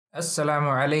Assalamu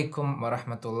alaikum wa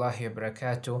rahmatullahi wa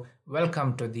barakatuh.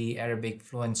 Welcome to the Arabic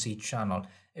Fluency channel.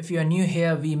 If you are new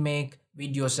here, we make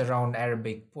videos around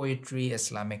Arabic poetry,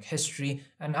 Islamic history,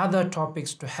 and other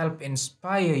topics to help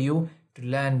inspire you to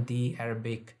learn the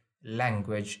Arabic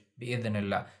language,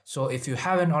 bi'idhnillah. So if you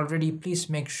haven't already, please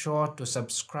make sure to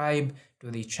subscribe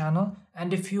to the channel.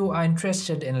 And if you are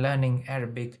interested in learning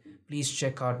Arabic, please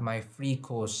check out my free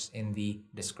course in the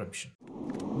description.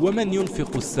 ومن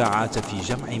ينفق الساعات في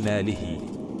جمع ماله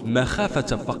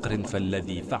مخافة فقر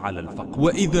فالذي فعل الفقر.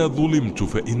 وإذا ظلمت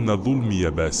فإن ظلمي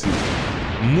باسل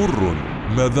مر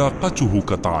مذاقته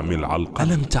كطعم العلقم.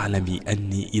 ألم تعلمي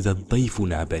أني إذا الضيف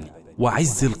نابني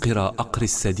وعز القرى أقري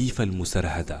السديف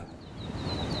المسرهدا.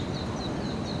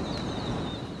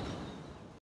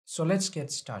 So let's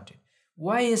get started.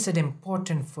 Why is it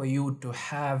important for you to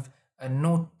have a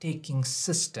note-taking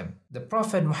system? The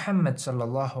Prophet Muhammad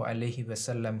sallallahu alaihi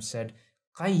wasallam said,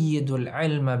 "Qayyidul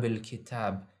ilma bil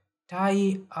kitab."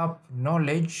 Tie up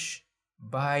knowledge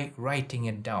by writing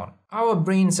it down. Our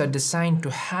brains are designed to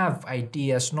have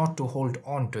ideas, not to hold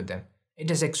on to them.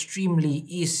 It is extremely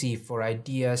easy for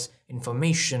ideas,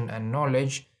 information, and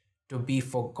knowledge to be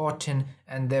forgotten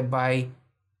and thereby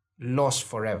lost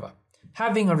forever.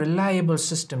 Having a reliable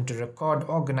system to record,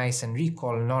 organize, and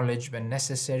recall knowledge when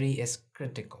necessary is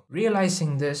critical.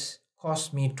 Realizing this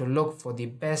caused me to look for the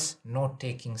best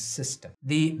note-taking system.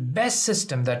 The best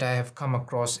system that I have come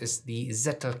across is the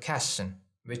Zettelkasten,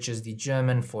 which is the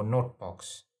German for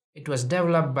notebox. It was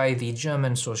developed by the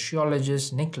German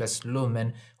sociologist Niklas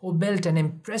Luhmann, who built an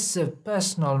impressive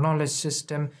personal knowledge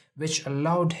system which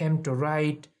allowed him to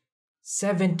write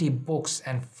 70 books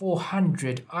and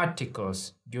 400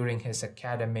 articles during his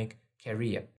academic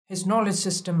career. His knowledge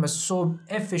system was so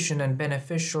efficient and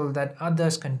beneficial that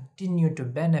others continue to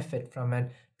benefit from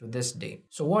it to this day.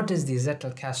 So what is the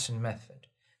Zettelkasten method?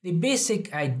 The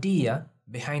basic idea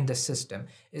behind the system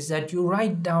is that you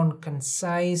write down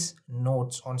concise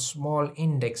notes on small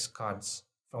index cards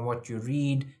from what you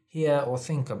read, hear, or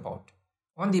think about.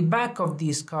 On the back of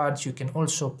these cards, you can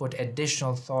also put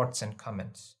additional thoughts and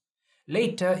comments.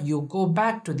 Later, you go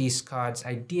back to these cards,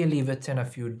 ideally within a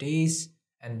few days,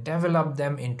 and develop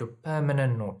them into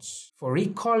permanent notes. For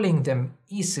recalling them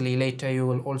easily later, you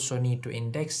will also need to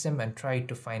index them and try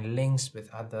to find links with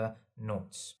other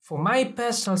notes. For my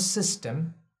personal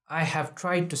system, I have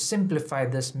tried to simplify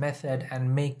this method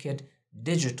and make it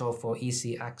digital for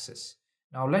easy access.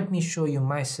 Now let me show you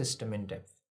my system in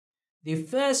depth. The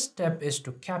first step is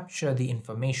to capture the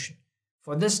information.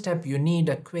 For this step, you need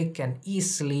a quick and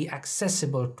easily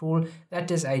accessible tool that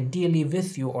is ideally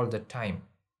with you all the time.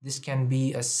 This can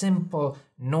be a simple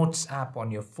notes app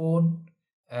on your phone.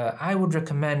 I would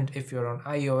recommend, if you're on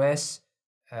iOS,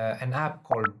 an app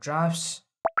called Drafts,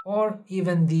 or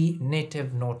even the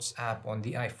native notes app on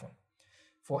the iPhone.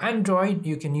 For Android,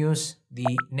 you can use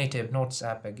the native notes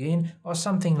app again, or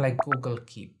something like Google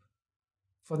Keep.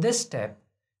 For this step,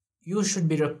 you should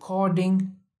be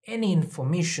recording any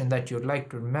information that you'd like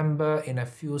to remember in a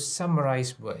few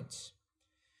summarized words.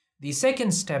 The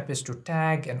second step is to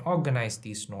tag and organize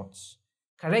these notes.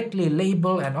 Correctly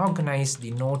label and organize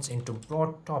the notes into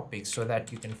broad topics so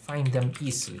that you can find them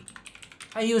easily.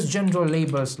 I use general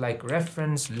labels like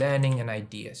reference, learning, and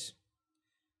ideas.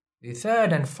 The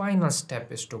third and final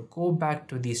step is to go back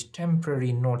to these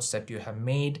temporary notes that you have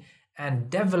made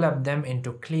and develop them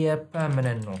into clear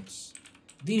permanent notes.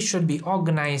 These should be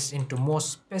organized into more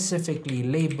specifically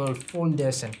labeled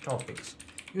folders and topics.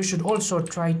 You should also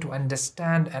try to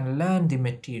understand and learn the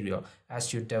material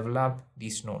as you develop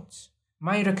these notes.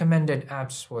 My recommended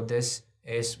apps for this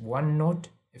is OneNote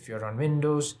if you're on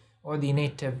Windows, or the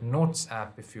native Notes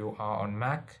app if you are on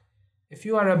Mac. If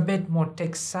you are a bit more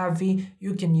tech savvy,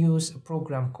 you can use a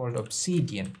program called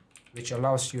Obsidian, which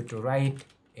allows you to write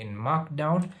in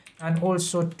Markdown and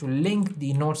also to link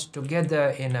the notes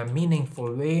together in a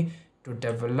meaningful way to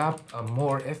develop a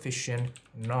more efficient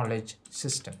knowledge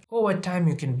system. Over time,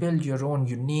 you can build your own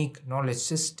unique knowledge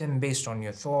system based on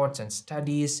your thoughts and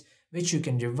studies, which you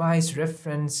can revise,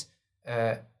 reference,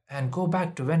 and go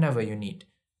back to whenever you need.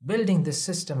 Building this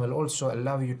system will also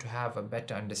allow you to have a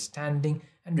better understanding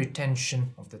and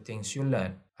retention of the things you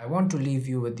learn. I want to leave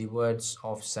you with the words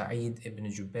of Sa'id ibn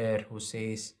Jubair, who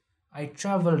says, "I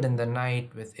traveled in the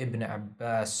night with Ibn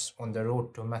Abbas on the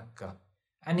road to Mecca,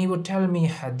 and he would tell me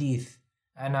hadith,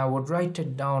 and I would write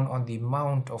it down on the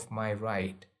mount of my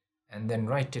ride, and then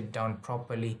write it down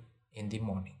properly in the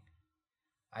morning."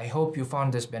 I hope you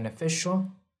found this beneficial,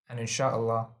 and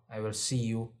inshallah, I will see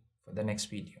you for the next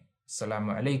video.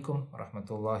 Assalamu alaikum wa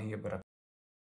rahmatullahi wa barakatuh.